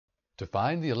To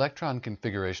find the electron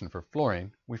configuration for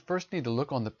fluorine, we first need to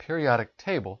look on the periodic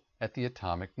table at the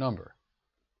atomic number.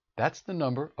 That's the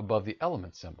number above the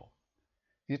element symbol.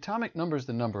 The atomic number is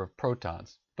the number of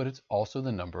protons, but it's also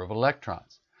the number of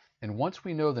electrons. And once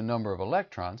we know the number of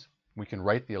electrons, we can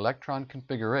write the electron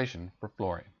configuration for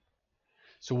fluorine.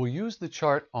 So we'll use the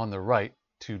chart on the right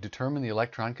to determine the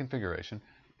electron configuration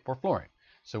for fluorine.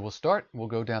 So we'll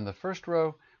go down the first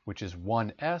row, which is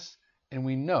 1s, and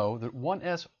we know that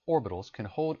 1s orbitals can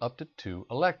hold up to 2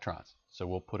 electrons. So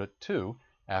we'll put a 2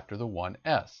 after the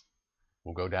 1s.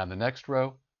 We'll go down the next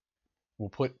row. We'll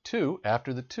put 2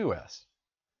 after the 2s.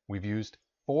 We've used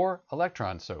 4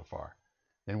 electrons so far.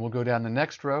 Then we'll go down the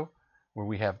next row where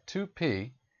we have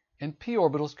 2p, and p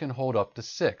orbitals can hold up to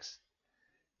 6.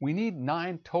 We need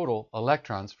 9 total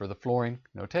electrons for the fluorine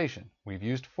notation. We've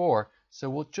used 4, so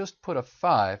we'll just put a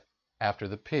 5 after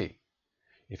the p.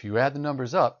 If you add the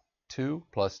numbers up, 2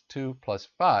 plus 2 plus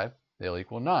 5, they'll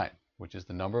equal 9, which is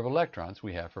the number of electrons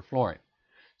we have for fluorine.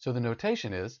 So the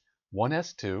notation is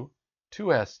 1s2,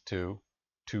 2s2,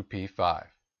 2p5.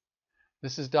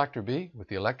 This is Dr. B with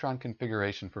the electron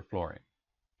configuration for fluorine.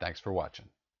 Thanks for watching.